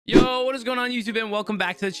Yo, what is going on YouTube, and welcome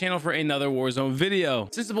back to the channel for another Warzone video.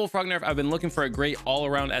 Since the Bullfrog nerf, I've been looking for a great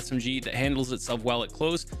all-around SMG that handles itself well at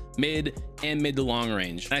close, mid, and mid to long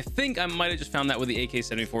range. And I think I might have just found that with the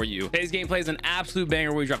AK74U. Today's gameplay is an absolute banger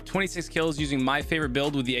where we dropped 26 kills using my favorite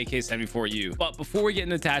build with the AK74U. But before we get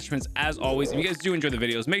into attachments, as always, if you guys do enjoy the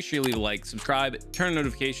videos, make sure you leave a like, subscribe, turn on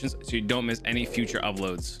notifications so you don't miss any future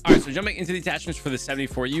uploads. All right, so jumping into the attachments for the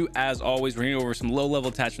 74U, as always, we're going to go over some low-level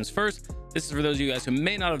attachments first. This is for those of you guys who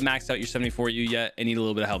may not have maxed out your 74U yet and need a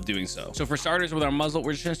little bit of help doing so. So for starters, with our muzzle,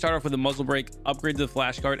 we're just going to start off with a muzzle brake, upgrade to the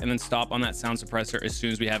flash guard, and then stop on that sound suppressor as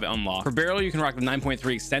soon as we have it unlocked. For barrel, you can rock the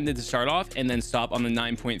 9.3 extended to start off, and then stop on the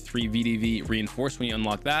 9.3 VDV reinforced when you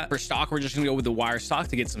unlock that. For stock, we're just going to go with the wire stock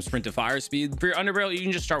to get some sprint to fire speed. For your underbarrel, you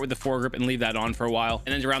can just start with the foregrip and leave that on for a while.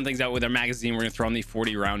 And then to round things out with our magazine, we're going to throw on the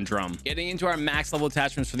 40 round drum. Getting into our max level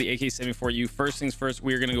attachments for the AK74U, first things first,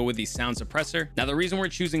 we are going to go with the sound suppressor. Now, the reason we're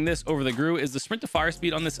choosing this over the GRU is the sprint to fire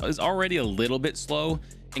speed on this is already a little bit slow,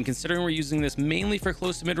 and considering we're using this mainly for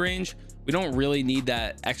close to mid range, we don't really need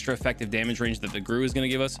that extra effective damage range that the GRU is going to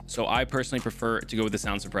give us. So I personally prefer to go with the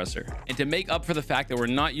sound suppressor. And to make up for the fact that we're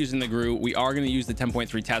not using the GRU, we are going to use the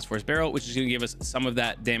 10.3 task force barrel, which is going to give us some of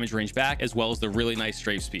that damage range back, as well as the really nice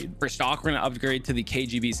strafe speed. For stock, we're going to upgrade to the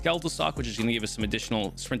KGB skeletal stock, which is going to give us some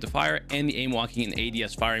additional sprint to fire and the aim walking and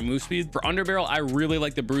ADS firing move speed. For underbarrel, I really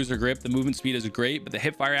like the bruiser grip. The movement speed is great, but the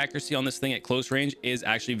hip fire accuracy on this thing at close range is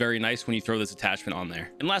actually very nice when you throw this attachment on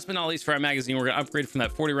there. And last but not least, for our magazine, we're going to upgrade from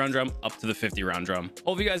that 40 round drum up to the 50 round drum.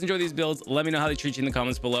 Hope you guys enjoy these builds. Let me know how they treat you in the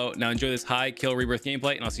comments below. Now enjoy this high kill Rebirth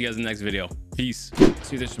gameplay, and I'll see you guys in the next video. Peace.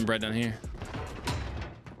 See, there's some bread down here.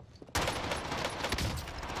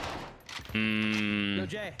 Yo,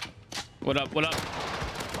 Jay. What up? What up?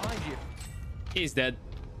 Behind you. He's dead.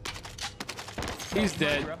 He's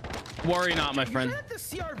dead. Worry not, my friend. Is that the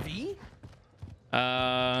CRV?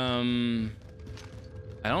 I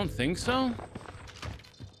don't think so.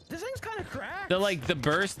 This thing's kind of cracked. The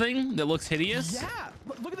burst thing that looks hideous. Yeah.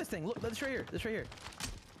 Look at this thing. Look, this right here. This right here.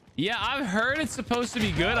 Yeah, I've heard it's supposed to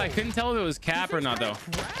be good. I couldn't tell if it was cap or not though.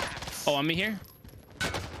 Cracked. Oh, I'm here.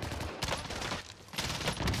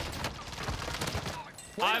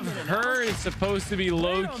 I've heard it's supposed to be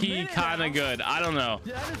low-key kind of good. I don't know.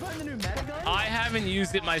 Did I just find the new meta gun? I haven't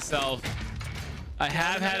used it myself. I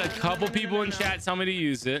have had a couple people in chat tell me to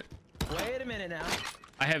use it. Wait a minute now.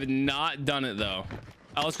 I have not done it though.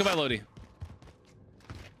 Let's go by Lodi.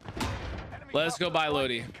 Let's go by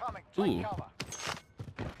Lodi. Ooh.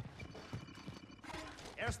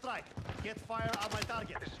 Airstrike. Get fire on my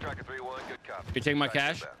target. This is Striker 3-1. Good copy. You're taking my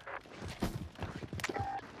cash?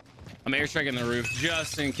 I'm airstriking the roof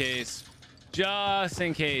just in case. Just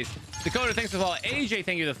in case. Dakota, thanks for the follow. AJ,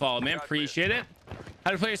 thank you for the follow, man. Appreciate it. How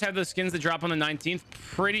do players have those skins that drop on the 19th?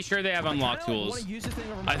 Pretty sure they have unlock tools.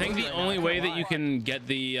 I think the only way that you can get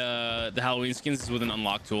the Halloween skins is with an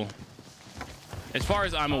unlock tool, as far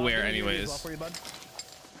as I'm aware anyways. All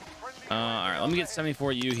right, let me get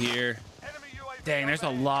 74U here. Dang, there's a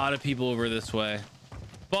lot of people over this way,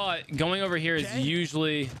 but going over here is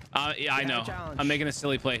usually yeah, I know. I'm making a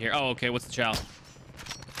silly play here. Oh, okay, what's the chow?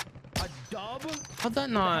 A dub? How'd that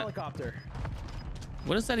not? Helicopter.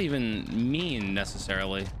 What does that even mean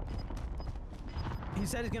necessarily? He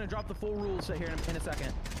said he's gonna drop the full rules here in a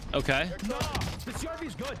second. Okay. No, the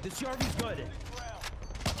CRV's good. The CRV's good.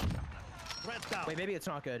 Wait, maybe it's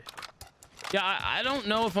not good. Yeah, I don't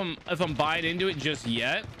know if I'm buying into it just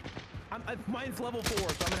yet. Mine's level 4,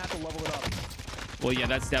 so I'm gonna have to level it up. Well, yeah,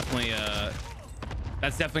 that's definitely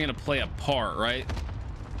gonna play a part, right?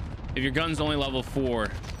 If your gun's only level 4.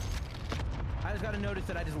 I just gotta notice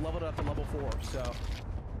that I just leveled it up to level 4, so.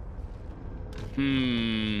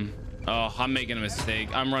 Oh, I'm making a mistake.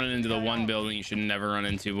 I'm running into the one building you should never run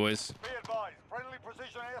into, boys. Be advised. Friendly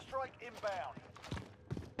precision airstrike inbound.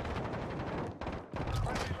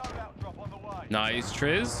 Friendly loadout drop on the way. Nice,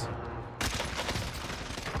 Triz.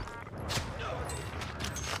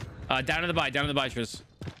 Down to the buy, Triz.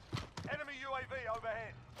 Enemy UAV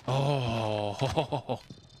overhead. Oh.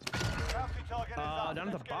 Bounty target is up. Down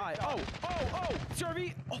to the Let's get buy. it done. Oh,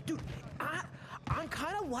 CRV. Oh, dude, I'm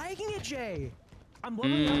kind of liking it, Jay. I'm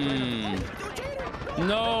leveling up right now. Oh, Jay,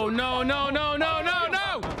 No. I'm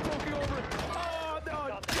poking over it. Oh,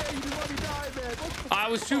 no, Jay, you let me die, man. I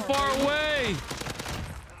was too far away.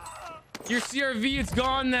 Your CRV, it's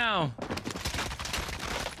gone now.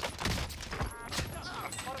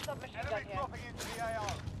 Enemy dropping into the AO.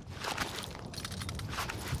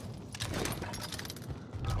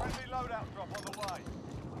 Friendly loadout drop on the way.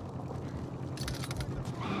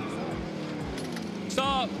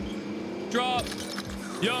 Stop. Drop.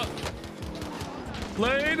 Yup.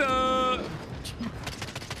 Later.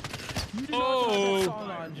 You do not have that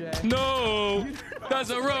song on, Jay. No, that's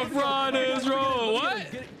a Rough Riders roll. What?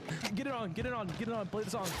 Get it on. Get it on. Get it on. Play the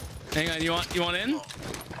song. Hang on, you want in?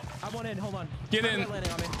 I want in. Hold on. Get in.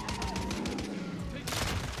 Landing on me.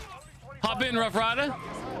 Hop in, Rough Rider.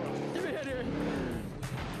 Give me a head here.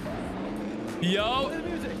 Yo, Play the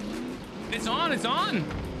music. it's on. It's on.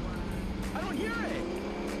 I don't hear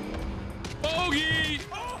it. Bogey.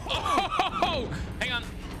 Oh, hang on.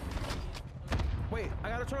 Wait, I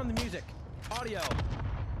gotta turn on the music. Audio.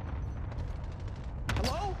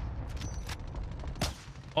 Hello?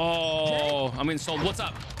 Oh, I'm getting sold. What's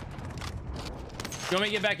up? You want me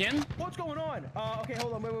to get back in? What's going on? Okay,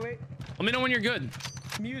 hold on. Wait. Let me know when you're good.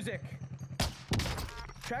 Music.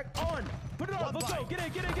 Track on. Put it on. Let's go. Get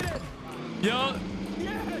in. Yo,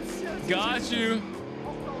 Yes. got you.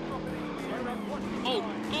 Oh.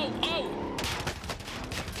 Oh.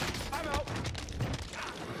 I'm out.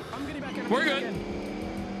 I'm getting back in. We're good.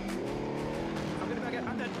 I'm getting back in.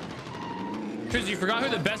 I'm dead. Triz, you forgot who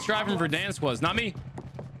the best driver for dance was. Not me.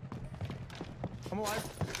 I'm alive.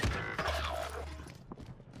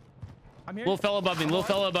 I'm here. Little fella above me. Little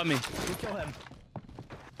fella above me. We kill him.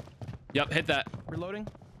 Yep, hit that. Reloading.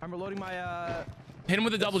 I'm reloading my Hit him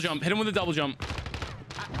with a double jump. Hit him with a double jump.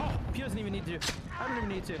 oh, he doesn't even need to. I don't even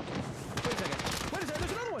need to. Wait a second.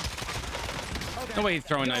 There's another one. Okay. No way he's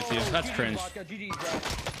throwing knife to you. That's GG, cringe. vodka, GG, bro.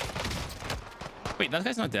 Wait, that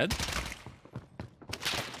guy's not dead?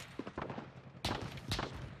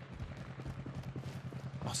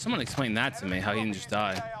 Oh, someone explain that to me, how he didn't just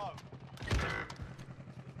die.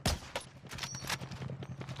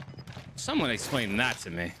 Someone explain that to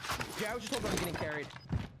me. Yeah, I was just told I'm getting carried.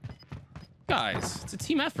 Guys, it's a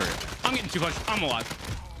team effort. I'm getting 2 punched. I'm alive.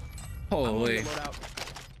 Holy. I'm loadout.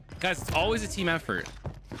 Guys, it's always a team effort.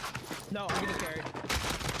 No, I'm getting carried.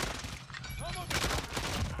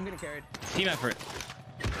 I'm getting carried. Team effort.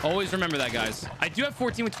 Always remember that, guys. I do have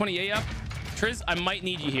 14 with 28 up. Triz, I might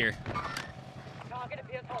need you here.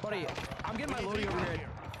 Buddy, I'm getting my loading over here at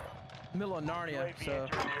middle of Narnia, so...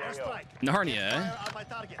 Airstrike. Narnia, eh? Fire on my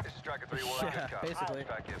target. Yeah, basically.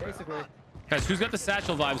 Guys, who's got the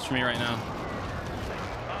satchel vibes for me right now?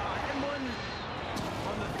 I had one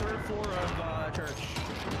on the 3rd floor of church.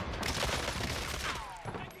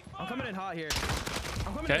 I'm coming in hot here.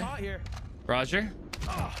 Okay. Roger.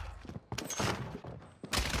 Oh.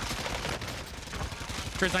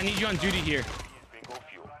 Chris, I need you on duty here.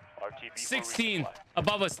 16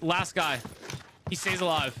 above us. Last guy. He stays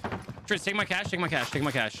alive. Chris, take my cash. Take my cash. Take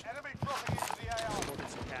my cash.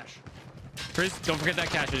 Chris, don't forget that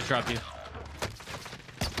cash I just dropped you.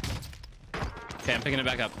 Okay, I'm picking it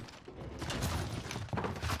back up.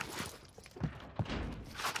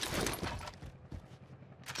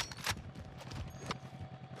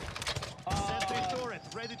 Sentry turret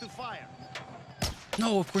ready to fire.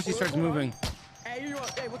 No, of course he starts moving. Hey,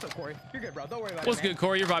 what's up, Corey? You're good, bro. Don't worry about What's it. good,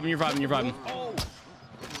 Corey? You're vibing. Oh.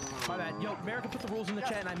 My bad. Yo, America put the rules in the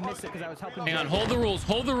chat and I missed it because I was helping. Hang on, hold the rules.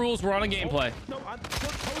 Hold the rules. We're on a gameplay. No,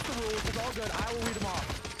 post the rules. It's all good. I will read them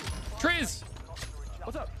off. Triz!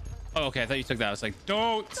 What's up? Oh, okay. I thought you took that. I was like,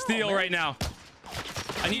 don't steal right now.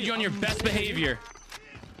 I need you on your best behavior.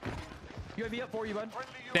 UAV up for you, bud.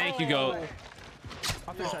 Thank you, Goat.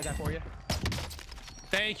 I'll finish that guy for you.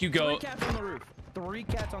 Thank you, 3 Goat. cats on the roof. 3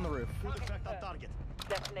 cats on the roof. Effect on target.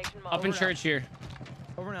 Up in church here.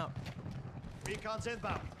 Over and out. Beacons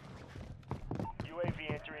inbound.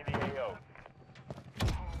 UAV entering the AO.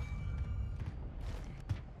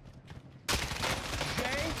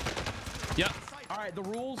 Okay. Yep. All right, the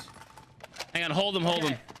rules. Hang on. Hold him.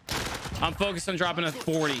 I'm focused on dropping a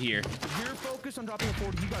 40 here. You're focused on dropping a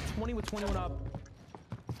 40. You got 20 with 21 up.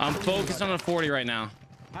 I'm focused on a 40 right now.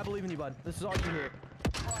 I believe in you, bud. This is all you hear.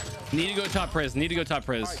 Need to go top priz. All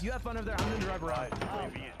right, you have fun over there. I'm gonna drive around.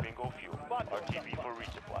 UAV is bingo fuel. RTV for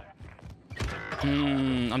resupply.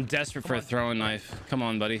 I'm desperate for a throwing knife. Come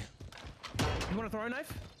on, buddy. You want to throw a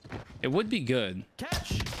knife? It would be good.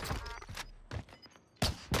 Catch.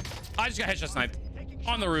 I just got headshot sniped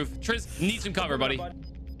on the roof. Triz, need some cover, buddy.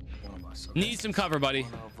 Need some cover, buddy.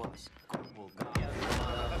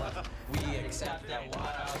 We accept that.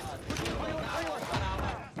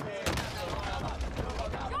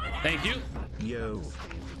 Thank you. Yo.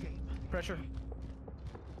 Pressure.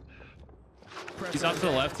 He's off to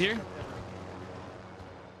the left here.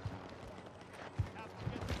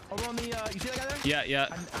 Over on the, you see that guy there? Yeah.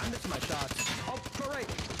 I'm missing my shots. Oh, go right.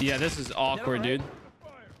 Yeah, this is awkward, dude.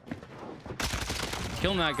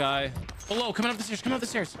 Killing that guy. Below, coming up the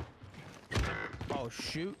stairs. Oh,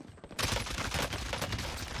 shoot.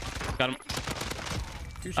 Got him.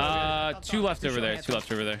 Two left over there.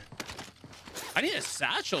 I need a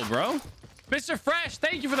satchel, bro. Mr. Fresh,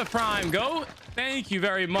 thank you for the prime. Go. Thank you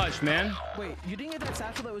very much, man. Wait, you didn't get that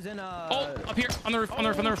satchel that was in Oh, up here on the roof, on the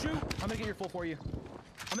roof, on the roof. Shoot. I'm gonna get your full for you.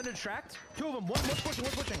 I'm gonna distract. Two of them. One's pushing,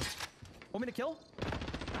 one's pushing. Want me to kill?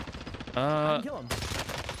 I can kill him.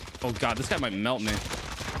 Oh god, this guy might melt me.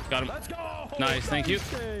 Got him. Let's go. Nice, thank you.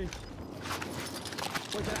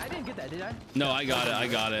 Wait, I didn't get that, did I? No, I got it. I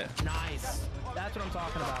got it. Nice. That's what I'm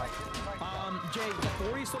talking about. Jay, the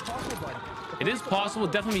 40 is still possible, bud. It is possible.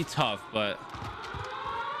 Definitely be tough, but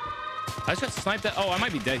I just got sniped at. Oh, I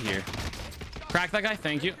might be dead here. Crack that guy.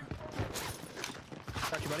 Thank you.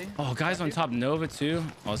 Got you, buddy. Oh, guys on top Nova too.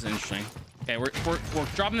 Oh, this is interesting. Okay, we're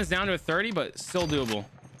dropping this down to a 30, but still doable.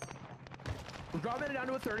 We're dropping it down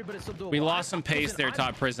to a 30, but it's still doable. We lost some pace there,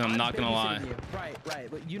 top prison. I'm not gonna lie. Right.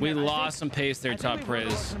 But we lost some pace there, top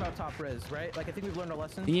priz. About top priz, right? Like I think we've learned a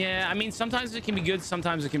lesson. Yeah, I mean sometimes it can be good,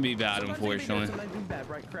 sometimes it can be bad, sometimes unfortunately. Sometimes it can be bad,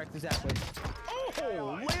 right? Correct, exactly.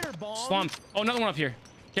 Oh, later bomb. Slump. Oh, another one up here.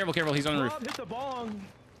 Careful, careful. He's on the roof. Rob hit the bong.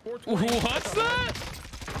 What's that?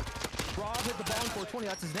 Rob hit the bong 420.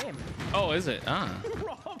 That's his name. Oh, is it? Ah.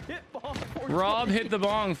 Rob hit bong 420. Rob hit the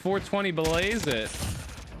bong 420. Blaze it.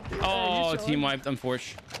 Oh, team wiped.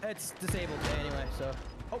 Unfortunate. It's disabled anyway, so.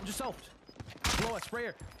 Oh, just selfed. Blow a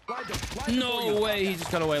sprayer. No way. He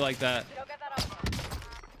just got away like that.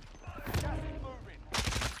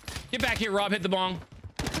 Get back here, Rob. Hit the bong.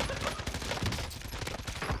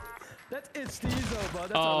 That's Stizo, bud.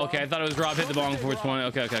 That's oh, okay. I thought it was Rob hit the bong 420.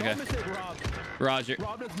 Okay. Don't mistake Rob. Roger.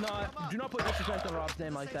 Rob does not. Do not put disrespect on Rob's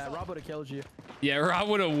name like that. Rob would have killed you. Yeah, Rob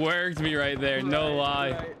would have worked me right there. No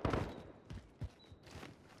lie. Right.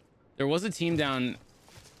 There was a team down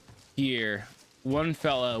here. One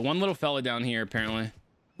little fella down here, apparently.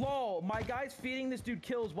 Lol, my guy's feeding this dude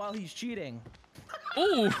kills while he's cheating.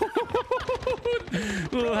 Ooh.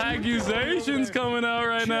 Little accusations coming out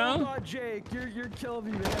right now. Jake, you're killing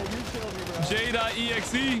me, man. You're killing me, bro.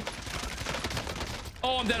 J.exe.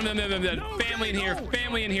 Oh, I'm dead. I'm dead. No, family in here.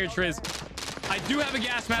 Family in here, Triz. I do have a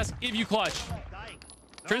gas mask if you clutch.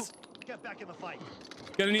 Triz. Get back in the fight.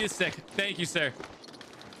 Gonna need a stick. Thank you, sir.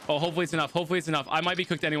 Oh, hopefully it's enough. Hopefully it's enough. I might be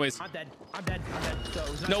cooked anyways. I'm dead.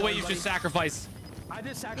 So, no way, you just sacrificed. I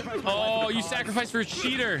just sacrificed. Oh, you sacrificed for a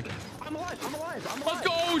cheater. I'm alive. Let's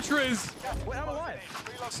go, Triz. Wait, I'm alive.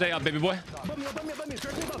 Stay up, baby boy. Bump me.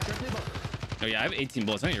 Directly above. Oh yeah, I have 18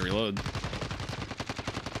 bullets. I need to reload.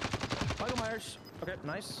 Michael Myers. Okay,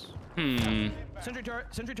 nice. Sentry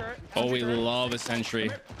turret. Oh, we love a sentry.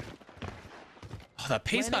 Oh, that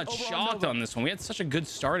pace got shocked on this one. We had such a good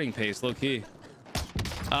starting pace, low key.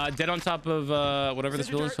 Dead on top of whatever this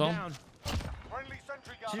building's called.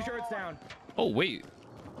 Sentry turret's down. Oh wait,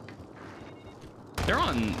 they're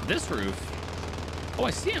on this roof. Oh,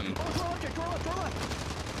 I see him.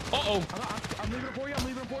 Uh-oh. I'm leaving it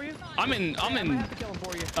for you. I'm in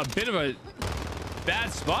a bit of a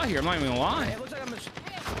bad spot here. I'm not even gonna lie. It looks like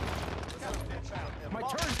my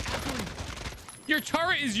turret's absolutely. Your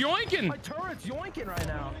turret is yoinking. My turret's yoinking right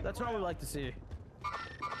now. That's what I would like to see.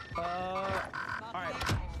 All right.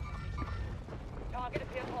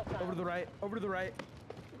 Over to the right.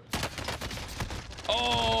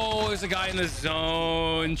 Oh, there's a guy in the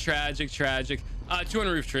zone. Tragic.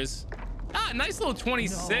 200 roof, Triz. Ah, nice little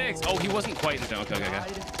 26. No. Oh, he wasn't quite in the zone. Okay.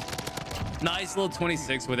 Nice little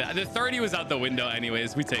 26 with it. The 30 was out the window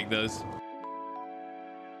anyways. We take those.